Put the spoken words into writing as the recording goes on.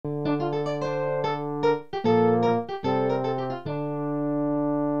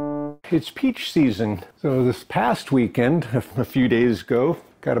it's peach season. So this past weekend, a few days ago,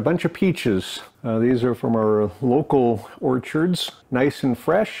 got a bunch of peaches. These are from our local orchards, nice and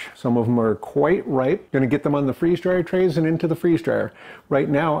fresh. Some of them are quite ripe. Gonna get them on the freeze dryer trays and into the freeze dryer. Right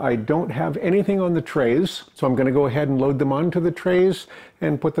now, I don't have anything on the trays, so I'm gonna go ahead and load them onto the trays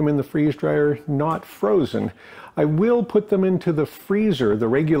and put them in the freeze dryer, not frozen. I will put them into the freezer, the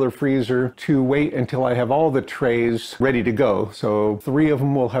regular freezer, to wait until I have all the trays ready to go. So 3 of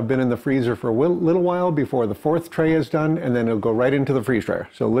them will have been in the freezer for a little while before the 4th tray is done, and then it'll go right into the freeze dryer.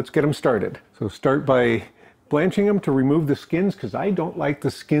 So let's get them started. So start by blanching them to remove the skins, because I don't like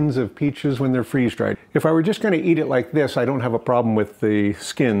the skins of peaches when they're freeze dried. If I were just going to eat it like this, I don't have a problem with the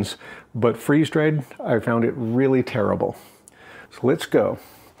skins, but freeze dried, I found it really terrible. So let's go.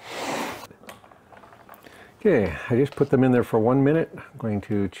 Okay, I just put them in there for 1 minute. I'm going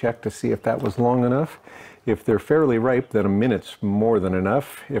to check to see if that was long enough. If they're fairly ripe, then a minute's more than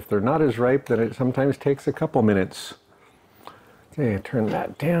enough. If they're not as ripe, then it sometimes takes a couple minutes. Okay, turn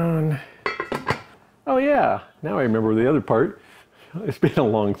that down. Oh yeah, now I remember the other part. It's been a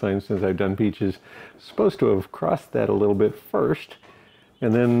long time since I've done peaches. Supposed to have crossed that a little bit first,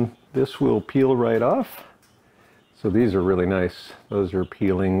 and then this will peel right off. So these are really nice. Those are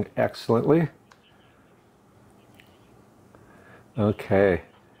peeling excellently. Okay,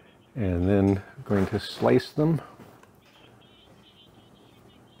 and then I'm going to slice them.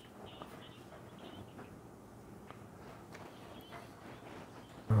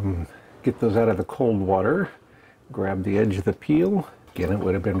 Get those out of the cold water, grab the edge of the peel. Again, it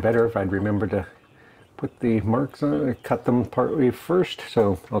would have been better if I'd remembered to put the marks on it, cut them partly first,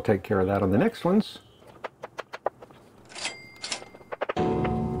 so I'll take care of that on the next ones.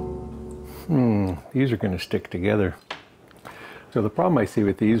 These are going to stick together. So the problem I see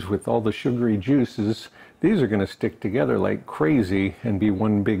with these, with all the sugary juices, these are going to stick together like crazy and be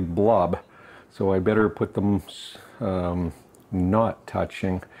one big blob. So I better put them not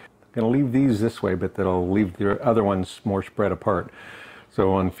touching. I'm going to leave these this way, but then I'll leave the other ones more spread apart.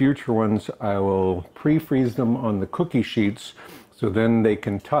 So on future ones, I will pre-freeze them on the cookie sheets, so then they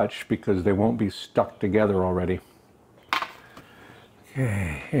can touch because they won't be stuck together already.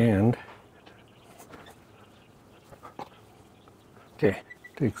 Okay, and okay,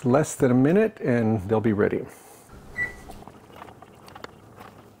 takes less than a minute and they'll be ready.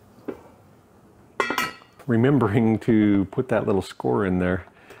 Remembering to put that little score in there,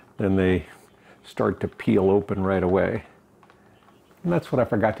 then they start to peel open right away. And that's what I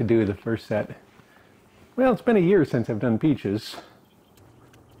forgot to do the first set. Well, it's been a year since I've done peaches.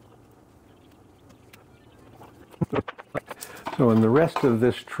 So in the rest of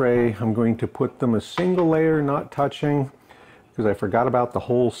this tray, I'm going to put them a single layer, not touching, because I forgot about the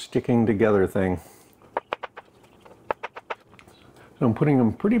whole sticking together thing. So I'm putting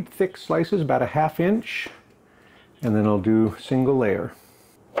them pretty thick slices, about a ½ inch, and then I'll do single layer.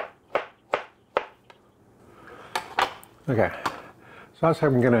 Okay, so that's how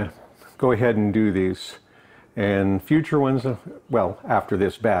I'm going to go ahead and do these. And future ones, well, after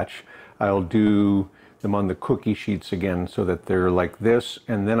this batch, I'll do them on the cookie sheets again so that they're like this,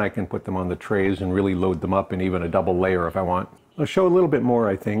 and then I can put them on the trays and really load them up in even a double layer if I want. I'll show a little bit more,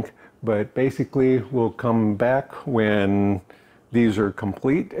 I think, but basically we'll come back when these are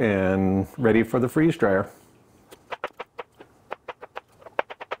complete and ready for the freeze dryer.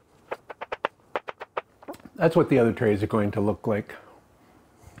 That's what the other trays are going to look like.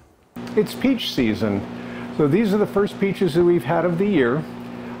 It's peach season, so these are the first peaches that we've had of the year,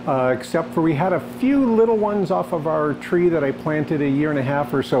 except for we had a few little ones off of our tree that I planted a 1.5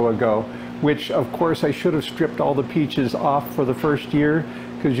 years or so ago, which of course I should have stripped all the peaches off for the first year,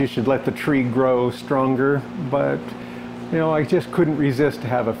 because you should let the tree grow stronger, but you know, I just couldn't resist to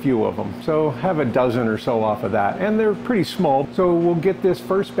have a few of them. So have a dozen or so off of that, and they're pretty small. So we'll get this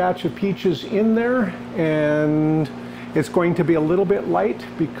first batch of peaches in there, and it's going to be a little bit light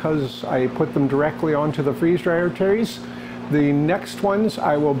because I put them directly onto the freeze dryer trays. The next ones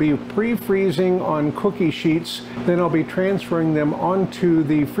I will be pre-freezing on cookie sheets, then I'll be transferring them onto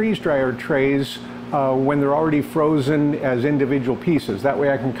the freeze dryer trays when they're already frozen as individual pieces. That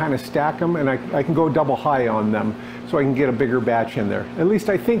way I can kind of stack them, and I can go double high on them so I can get a bigger batch in there. At least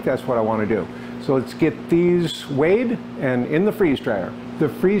I think that's what I want to do. So let's get these weighed and in the freeze dryer. The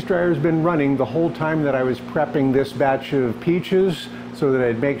freeze dryer has been running the whole time that I was prepping this batch of peaches so that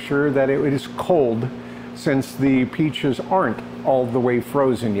I'd make sure that it is cold, since the peaches aren't all the way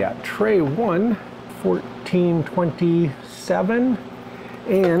frozen yet. Tray 1, 1427.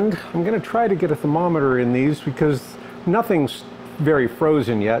 And I'm going to try to get a thermometer in these because nothing's very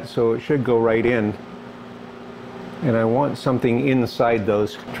frozen yet, so it should go right in. And I want something inside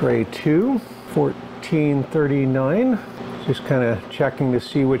those. Tray 2, 1439. Just kind of checking to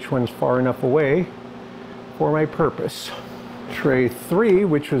see which one's far enough away for my purpose. Tray 3,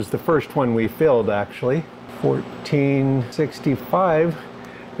 which was the first one we filled actually, 1465.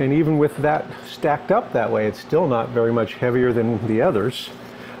 And even with that stacked up that way, it's still not very much heavier than the others.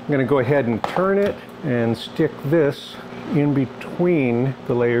 I'm going to go ahead and turn it and stick this in between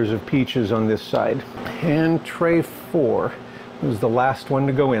the layers of peaches on this side. And tray 4 was the last one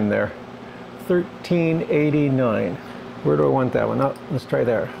to go in there. 1389. Where do I want that one? Oh, let's try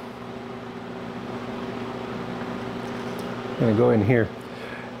there. I'm going to go in here.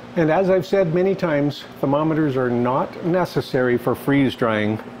 And as I've said many times, thermometers are not necessary for freeze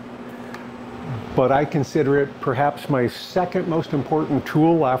drying, but I consider it perhaps my second most important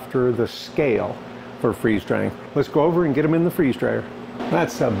tool after the scale for freeze drying. Let's go over and get them in the freeze dryer.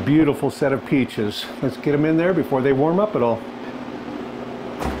 That's a beautiful set of peaches. Let's get them in there before they warm up at all.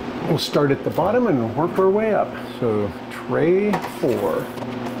 We'll start at the bottom and work our way up. So tray 4.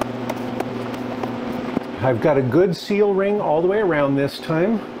 I've got a good seal ring all the way around this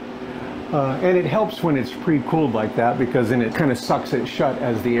time. And it helps when it's pre-cooled like that, because then it kind of sucks it shut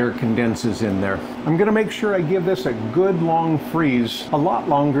as the air condenses in there. I'm going to make sure I give this a good long freeze, a lot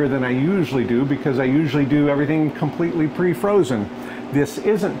longer than I usually do, because I usually do everything completely pre-frozen. This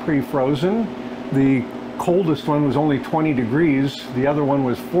isn't pre-frozen. The coldest one was only 20 degrees, the other one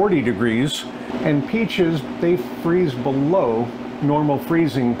was 40 degrees, and peaches, they freeze below normal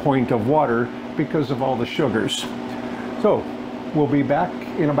freezing point of water because of all the sugars. So we'll be back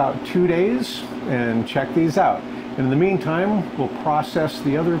in about 2 days and check these out. And in the meantime, we'll process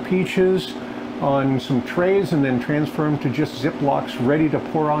the other peaches on some trays and then transfer them to just Ziplocs ready to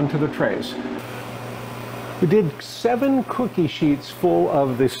pour onto the trays. We did 7 cookie sheets full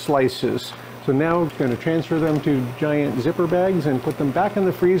of the slices. So now we're going to transfer them to giant zipper bags and put them back in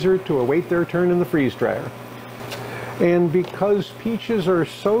the freezer to await their turn in the freeze dryer. And because peaches are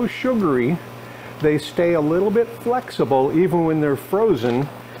so sugary, they stay a little bit flexible even when they're frozen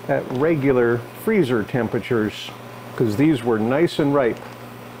at regular freezer temperatures, because these were nice and ripe.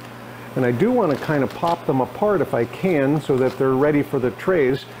 And I do want to kind of pop them apart if I can so that they're ready for the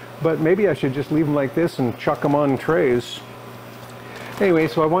trays, but maybe I should just leave them like this and chuck them on trays. Anyway,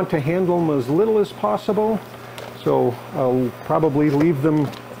 so I want to handle them as little as possible, so I'll probably leave them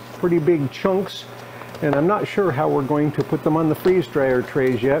pretty big chunks, and I'm not sure how we're going to put them on the freeze dryer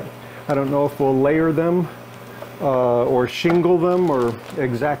trays yet. I don't know if we'll layer them or shingle them or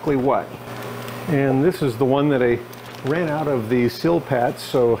exactly what. And this is the one that I ran out of the Silpats,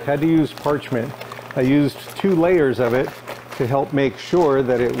 so had to use parchment. I used 2 layers of it to help make sure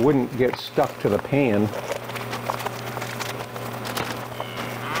that it wouldn't get stuck to the pan.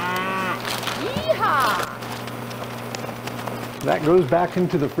 Yeehaw! That goes back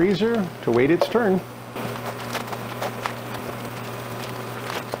into the freezer to wait its turn.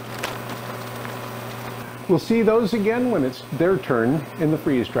 We'll see those again when it's their turn in the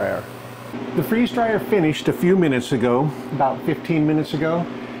freeze dryer. The freeze dryer finished a few minutes ago, about 15 minutes ago,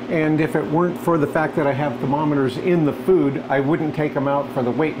 and if it weren't for the fact that I have thermometers in the food, I wouldn't take them out for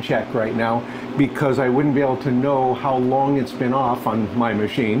the weight check right now, because I wouldn't be able to know how long it's been off on my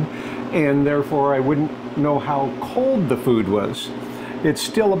machine, and therefore I wouldn't know how cold the food was. It's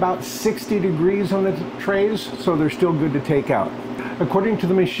still about 60 degrees on the trays, so they're still good to take out. According to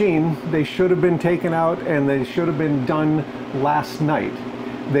the machine, they should have been taken out and they should have been done last night.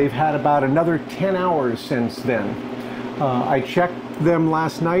 They've had about another 10 hours since then. I checked them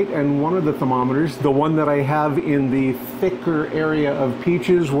last night, and one of the thermometers, the one that I have in the thicker area of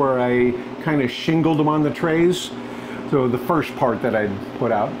peaches where I kind of shingled them on the trays, so the first part that I'd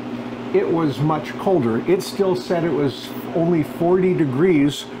put out, it was much colder. It still said it was only 40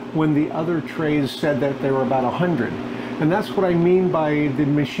 degrees when the other trays said that they were about 100. And that's what I mean by the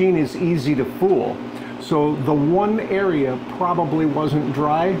machine is easy to fool. So the one area probably wasn't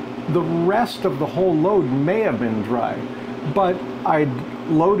dry. The rest of the whole load may have been dry, but I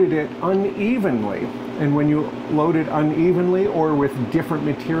loaded it unevenly. And when you load it unevenly or with different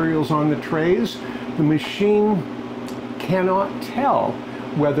materials on the trays, the machine cannot tell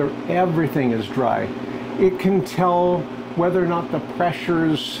whether everything is dry. It can tell whether or not the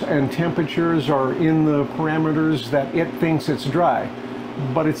pressures and temperatures are in the parameters that it thinks it's dry.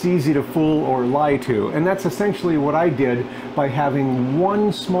 But it's easy to fool or lie to. And that's essentially what I did by having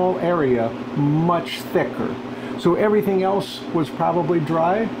one small area much thicker. So everything else was probably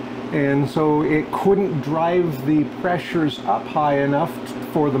dry, and so it couldn't drive the pressures up high enough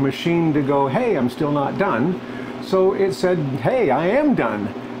for the machine to go, hey, I'm still not done. So it said, hey, I am done.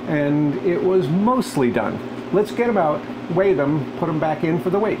 And it was mostly done. let's get them out, weigh them, put them back in for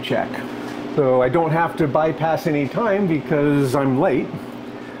the weight check. So I don't have to bypass any time because I'm late.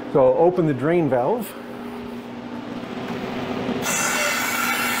 So I'll open the drain valve.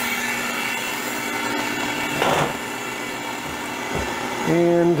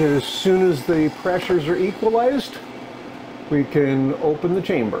 And as soon as the pressures are equalized, we can open the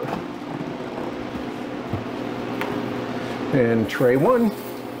chamber. And tray 1.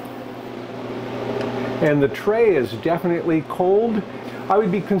 And the tray is definitely cold. I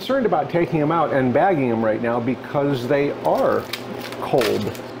would be concerned about taking them out and bagging them right now because they are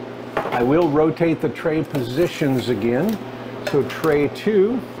cold. I will rotate the tray positions again. So tray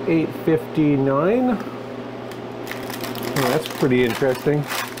 2, 859. Oh, that's pretty interesting.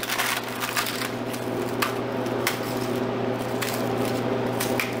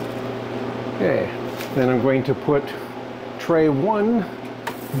 Okay, then I'm going to put tray 1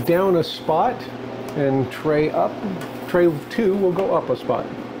 down a spot and tray 2 will go up a spot.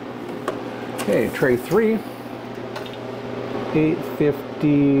 Okay, tray 3,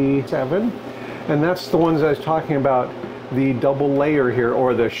 857, and that's the ones I was talking about, the double layer here,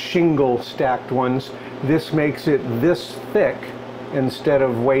 or the shingle stacked ones. This makes it this thick instead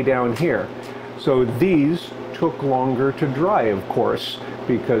of way down here. So these took longer to dry, of course,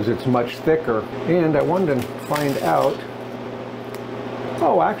 because it's much thicker. And I wanted to find out,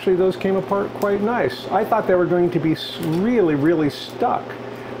 oh, actually those came apart quite nice. I thought they were going to be really, really stuck.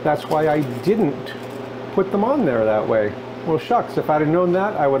 That's why I didn't put them on there that way. Well, shucks, if I'd have known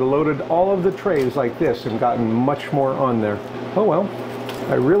that, I would have loaded all of the trays like this and gotten much more on there. Oh well.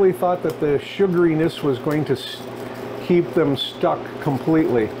 I really thought that the sugariness was going to keep them stuck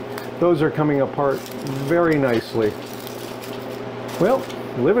completely. Those are coming apart very nicely. Well,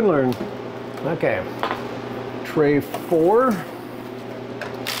 live and learn. Okay, tray 4.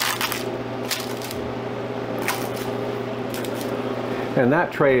 And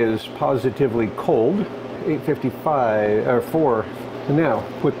that tray is positively cold. 855, or 4. Now,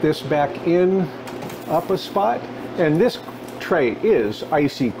 put this back in, up a spot, and this tray is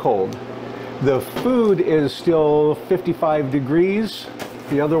icy cold. The food is still 55 degrees.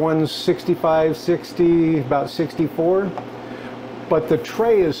 The other one's 65, 60, about 64. But the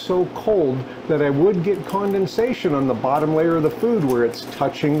tray is so cold that I would get condensation on the bottom layer of the food where it's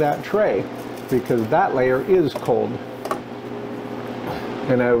touching that tray, because that layer is cold.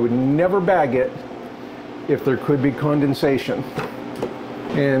 And I would never bag it if there could be condensation.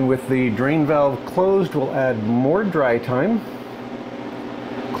 And with the drain valve closed, we'll add more dry time.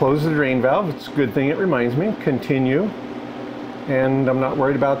 Close the drain valve. It's a good thing it reminds me. Continue. And I'm not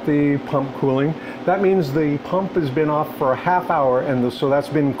worried about the pump cooling. That means the pump has been off for a half hour, and so that's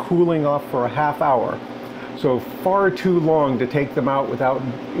been cooling off for a half hour. So far too long to take them out without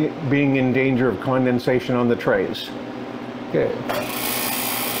it being in danger of condensation on the trays. Okay.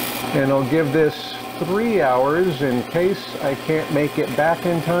 And I'll give this 3 hours in case I can't make it back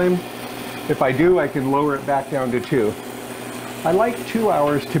in time. If I do, I can lower it back down to 2. I like 2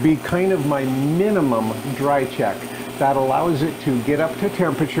 hours to be kind of my minimum dry check. That allows it to get up to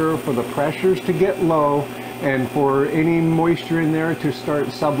temperature, for the pressures to get low, and for any moisture in there to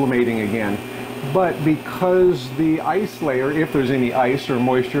start sublimating again. But because the ice layer, if there's any ice or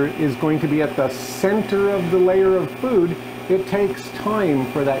moisture, is going to be at the center of the layer of food, it takes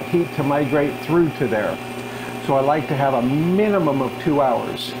time for that heat to migrate through to there. So I like to have a minimum of 2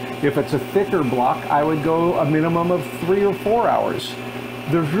 hours. If it's a thicker block, I would go a minimum of 3 or 4 hours.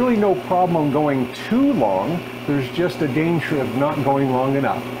 There's really no problem going too long. There's just a danger of not going long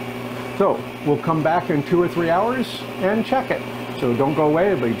enough. So we'll come back in 2 or 3 hours and check it. So don't go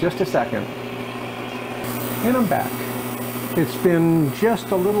away, it'll be just a second. And I'm back. It's been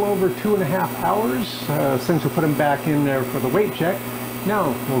just a little over 2.5 hours since we put them back in there for the weight check.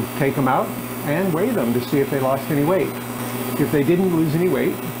 Now we'll take them out and weigh them to see if they lost any weight. If they didn't lose any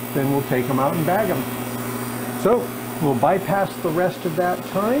weight, then we'll take them out and bag them. So we'll bypass the rest of that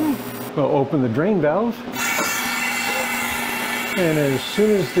time. We'll open the drain valve. And as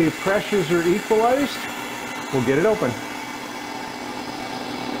soon as the pressures are equalized, we'll get it open.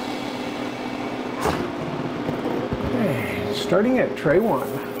 Okay, starting at tray 1.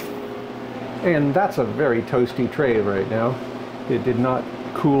 And that's a very toasty tray right now. It did not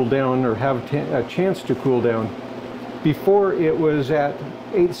cool down or have a chance to cool down. Before it was at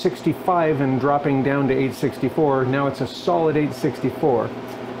 865 and dropping down to 864. Now it's a solid 864.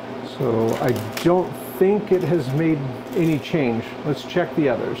 So I don't think it has made any change. Let's check the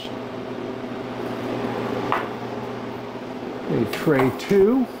others. Okay, tray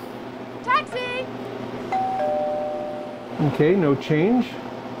 2. Taxi! Okay, no change.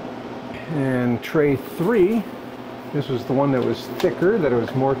 And tray 3, this was the one that was thicker that I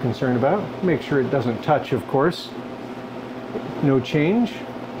was more concerned about. Make sure it doesn't touch, of course. No change.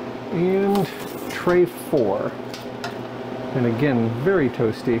 And tray 4. And again, very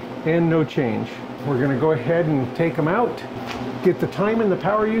toasty and no change. We're going to go ahead and take them out, get the time and the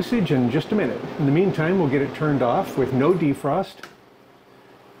power usage in just a minute. In the meantime, we'll get it turned off with no defrost.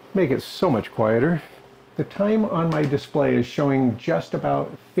 Make it so much quieter. The time on my display is showing just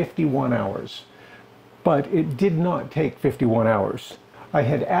about 51 hours, but it did not take 51 hours. I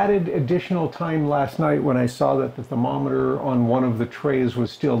had added additional time last night when I saw that the thermometer on one of the trays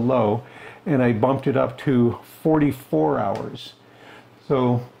was still low, and I bumped it up to 44 hours.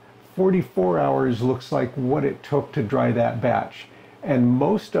 So 44 hours looks like what it took to dry that batch. And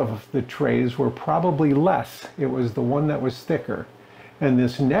most of the trays were probably less. It was the one that was thicker. And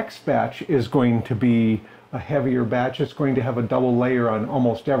this next batch is going to be a heavier batch. It's going to have a double layer on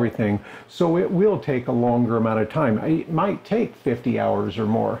almost everything. So it will take a longer amount of time. It might take 50 hours or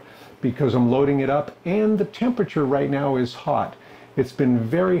more because I'm loading it up, and the temperature right now is hot. It's been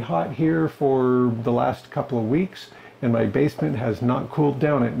very hot here for the last couple of weeks, and my basement has not cooled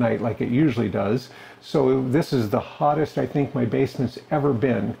down at night like it usually does. So this is the hottest I think my basement's ever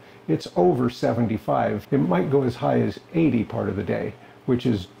been. It's over 75. It might go as high as 80 part of the day, which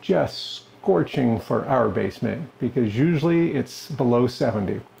is just scorching for our basement because usually it's below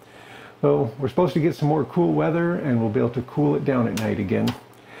 70. So we're supposed to get some more cool weather and we'll be able to cool it down at night again.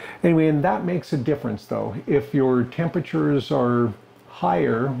 Anyway, and that makes a difference though. If your temperatures are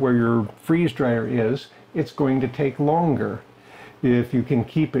higher where your freeze dryer is, it's going to take longer. If you can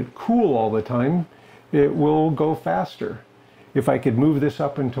keep it cool all the time, it will go faster. If I could move this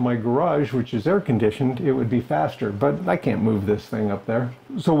up into my garage, which is air conditioned, it would be faster, but I can't move this thing up there.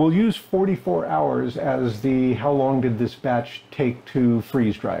 So we'll use 44 hours as the how long did this batch take to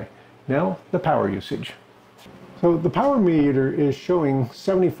freeze dry. Now, the power usage. So the power meter is showing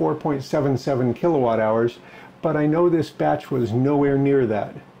 74.77 kilowatt hours, but I know this batch was nowhere near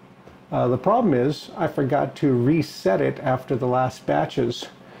that. The problem is I forgot to reset it after the last batches.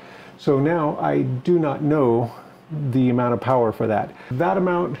 So now I do not know the amount of power for that. That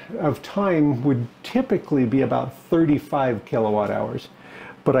amount of time would typically be about 35 kilowatt hours,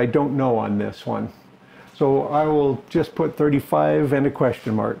 but I don't know on this one. So I will just put 35 and a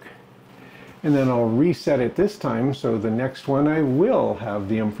question mark. And then I'll reset it this time, so the next one I will have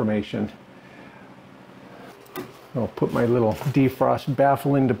the information. I'll put my little defrost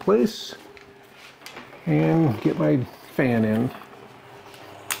baffle into place and get my fan in.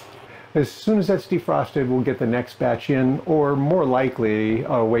 As soon as that's defrosted, we'll get the next batch in, or more likely,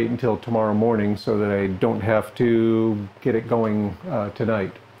 I'll wait until tomorrow morning so that I don't have to get it going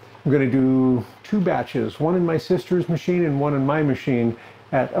tonight. I'm going to do 2 batches, one in my sister's machine and one in my machine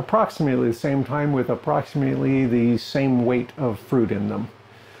at approximately the same time with approximately the same weight of fruit in them.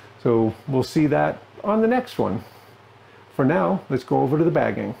 So we'll see that on the next one. For now, let's go over to the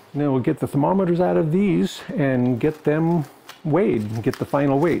bagging. Now we'll get the thermometers out of these and get them weighed and get the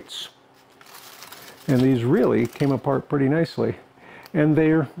final weights. And these really came apart pretty nicely. And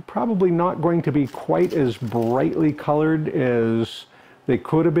they're probably not going to be quite as brightly colored as they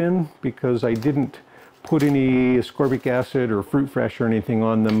could have been because I didn't put any ascorbic acid or fruit fresh or anything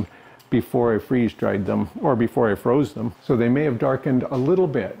on them before I freeze dried them or before I froze them. So they may have darkened a little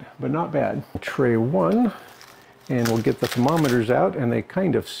bit, but not bad. Tray 1, and we'll get the thermometers out, and they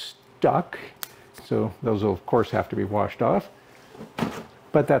kind of stuck. So those will of course have to be washed off.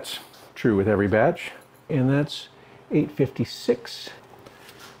 But that's true with every batch. And that's 856.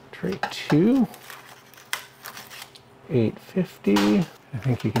 Tray 2, 850. I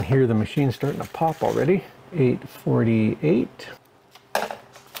think you can hear the machine starting to pop already. 848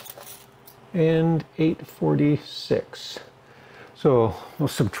 and 846. So we'll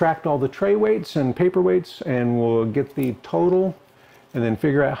subtract all the tray weights and paper weights and we'll get the total and then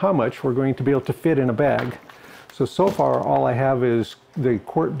figure out how much we're going to be able to fit in a bag. So far all I have is the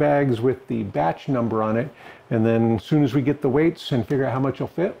quart bags with the batch number on it, and then as soon as we get the weights and figure out how much will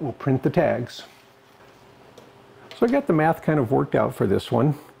fit, we'll print the tags. So I got the math kind of worked out for this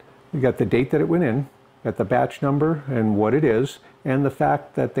one. We got the date that it went in, got the batch number and what it is, and the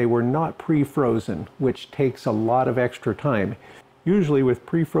fact that they were not pre-frozen, which takes a lot of extra time. Usually with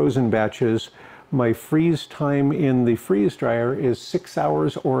pre-frozen batches, my freeze time in the freeze dryer is 6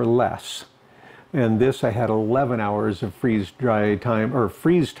 hours or less. And this I had 11 hours of freeze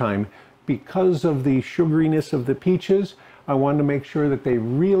time because of the sugariness of the peaches. I wanted to make sure that they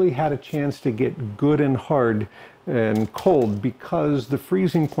really had a chance to get good and hard and cold because the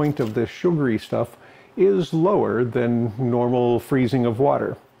freezing point of the sugary stuff is lower than normal freezing of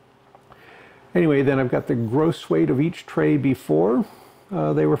water. Anyway, then I've got the gross weight of each tray before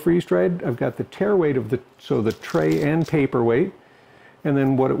they were freeze-dried. I've got the tare weight of the tray and paper weight, and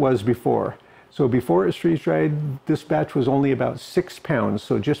then what it was before. So before it was freeze-dried, this batch was only about 6 pounds,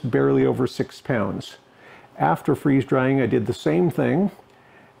 so just barely over 6 pounds. After freeze-drying, I did the same thing,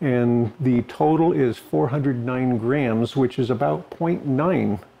 and the total is 409 grams, which is about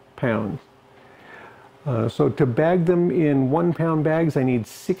 0.9 pounds. So to bag them in 1 pound bags, I need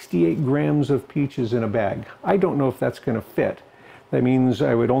 68 grams of peaches in a bag. I don't know if that's going to fit. That means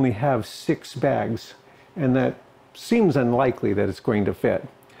I would only have 6 bags, and that seems unlikely that it's going to fit.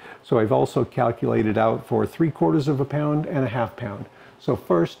 So I've also calculated out for 3/4 pound and a 1/2 pound. So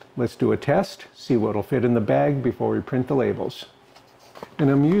first, let's do a test, see what'll fit in the bag before we print the labels. And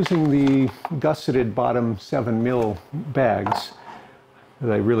I'm using the gusseted bottom 7mm bags.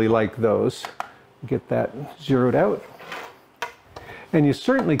 I really like those. Get that zeroed out. And you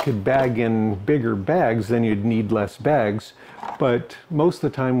certainly could bag in bigger bags, then you'd need less bags, but most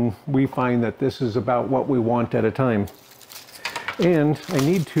of the time we find that this is about what we want at a time. And I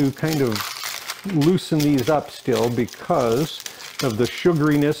need to kind of loosen these up still because of the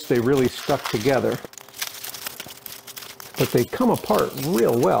sugariness. They really stuck together. But they come apart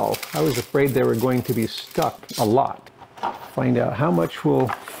real well. I was afraid they were going to be stuck a lot. Find out how much will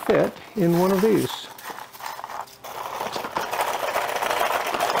fit in one of these.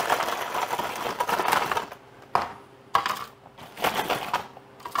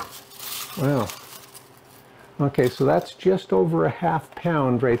 Wow. Okay, so that's just over a 1/2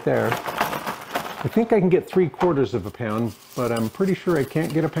 pound right there. I think I can get 3/4 pound, but I'm pretty sure I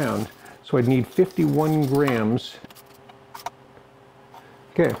can't get a pound. So I'd need 51 grams.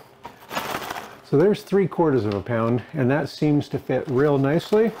 Okay. So there's 3/4 pound, and that seems to fit real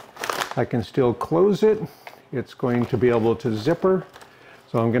nicely. I can still close it. It's going to be able to zipper.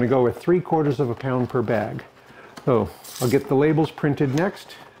 So I'm going to go with 3/4 pound per bag. So I'll get the labels printed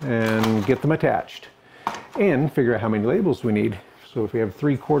next and get them attached and figure out how many labels we need. So if we have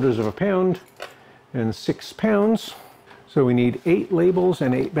 3/4 pound and 6 pounds, so we need 8 labels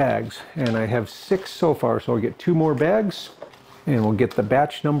and 8 bags. And I have 6 so far, so I'll get 2 more bags and we'll get the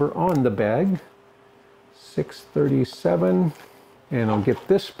batch number on the bag. 637, and I'll get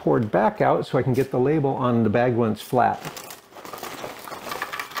this poured back out so I can get the label on the bag when it's flat.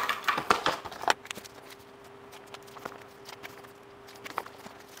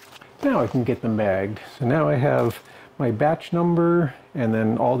 Now I can get them bagged. So now I have my batch number and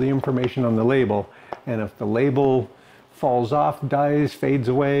then all the information on the label. And if the label falls off, dies, fades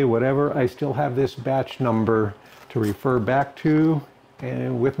away, whatever, I still have this batch number to refer back to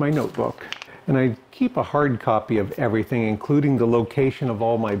and with my notebook. And I keep a hard copy of everything, including the location of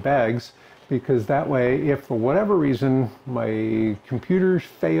all my bags, because that way, if for whatever reason my computer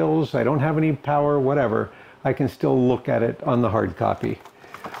fails, I don't have any power, whatever, I can still look at it on the hard copy.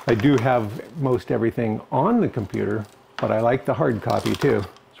 I do have most everything on the computer, but I like the hard copy too.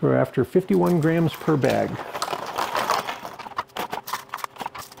 So we're after 51 grams per bag.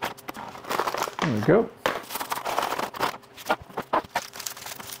 There we go.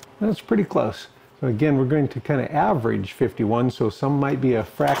 That's pretty close. So again, we're going to kind of average 51, so some might be a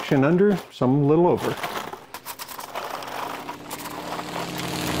fraction under, some a little over.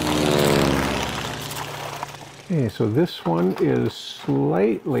 Okay, so this one is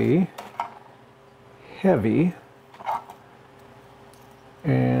slightly heavy,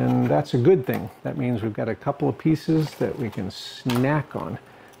 and that's a good thing. That means we've got a couple of pieces that we can snack on.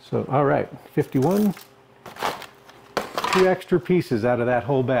 So, all right, 51. 2 extra pieces out of that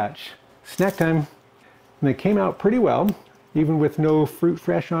whole batch. Snack time. And they came out pretty well, even with no fruit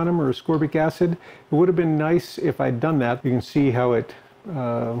fresh on them or ascorbic acid. It would have been nice if I'd done that. You can see how it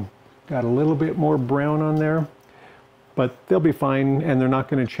got a little bit more brown on there, but they'll be fine and they're not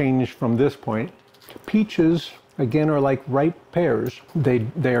going to change from this point. Peaches, again, are like ripe pears. They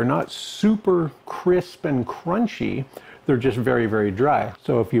are not super crisp and crunchy. They're just very, very dry.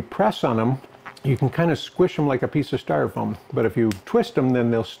 So if you press on them, you can kind of squish them like a piece of styrofoam, but if you twist them,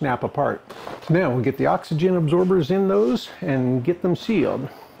 then they'll snap apart. So now we'll get the oxygen absorbers in those and get them sealed.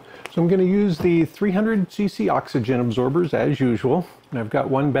 So I'm going to use the 300cc oxygen absorbers as usual. And I've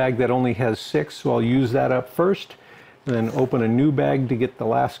got one bag that only has 6, so I'll use that up first, and then open a new bag to get the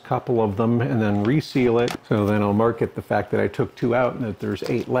last couple of them, and then reseal it. So then I'll mark it the fact that I took 2 out and that there's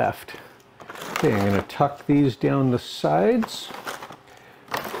 8 left. Okay, I'm going to tuck these down the sides.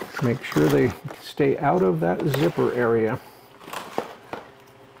 Make sure they stay out of that zipper area.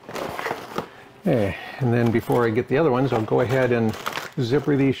 Okay, and then before I get the other ones, I'll go ahead and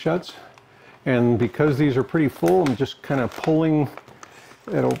zipper these shut. And because these are pretty full, I'm just kind of pulling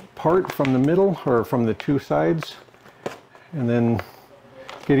it'll part from the middle or from the two sides, and then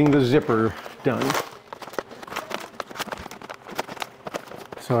getting the zipper done.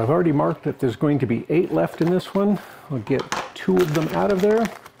 So I've already marked that there's going to be 8 left in this one. I'll get 2 of them out of there. You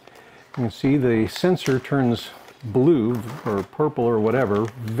can see the sensor turns blue or purple or whatever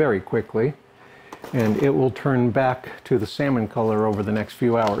very quickly, and it will turn back to the salmon color over the next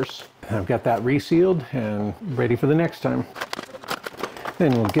few hours. I've got that resealed and ready for the next time.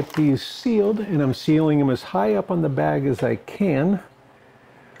 Then we'll get these sealed, and I'm sealing them as high up on the bag as I can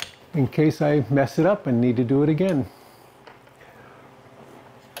in case I mess it up and need to do it again.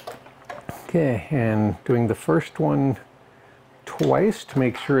 Okay, and doing the first one twice to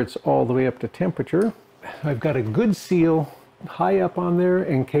make sure it's all the way up to temperature. I've got a good seal high up on there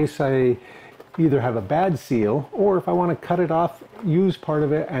in case I either have a bad seal, or if I want to cut it off, use part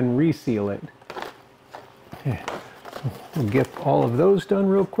of it and reseal it. Okay. We'll get all of those done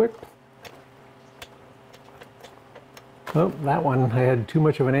real quick. Oh, that one, I had too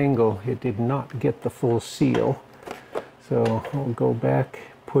much of an angle. It did not get the full seal. So I'll go back,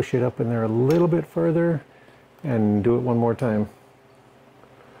 push it up in there a little bit further, and do it one more time.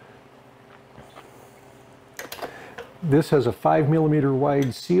 This has a 5mm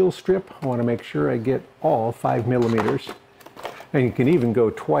wide seal strip. I want to make sure I get all 5mm. And you can even go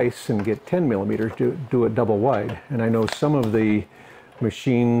twice and get 10mm, do it double wide. And I know some of the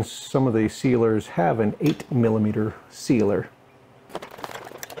machines, some of the sealers have an 8mm sealer.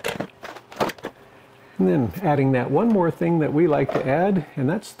 And then adding that one more thing that we like to add, and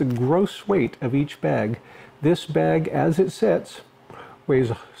that's the gross weight of each bag. This bag, as it sits,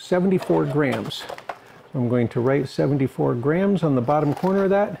 weighs 74 grams. I'm going to write 74 grams on the bottom corner of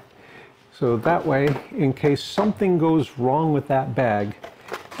that. So that way, in case something goes wrong with that bag,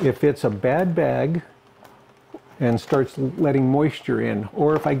 if it's a bad bag and starts letting moisture in,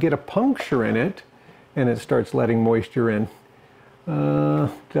 or if I get a puncture in it and it starts letting moisture in,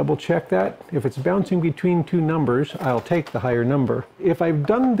 double check that. If it's bouncing between 2 numbers, I'll take the higher number. If I've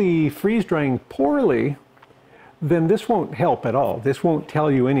done the freeze drying poorly, then this won't help at all. This won't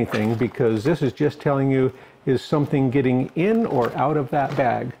tell you anything, because this is just telling you, is something getting in or out of that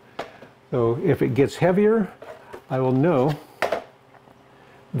bag. So if it gets heavier, I will know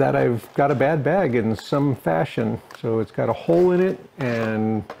that I've got a bad bag in some fashion. So it's got a hole in it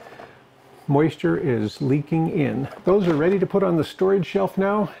and moisture is leaking in. Those are ready to put on the storage shelf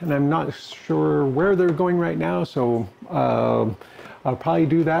now, and I'm not sure where they're going right now, so I'll probably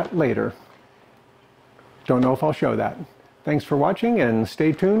do that later. Don't know if I'll show that. Thanks for watching, and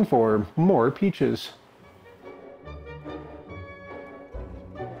stay tuned for more peaches.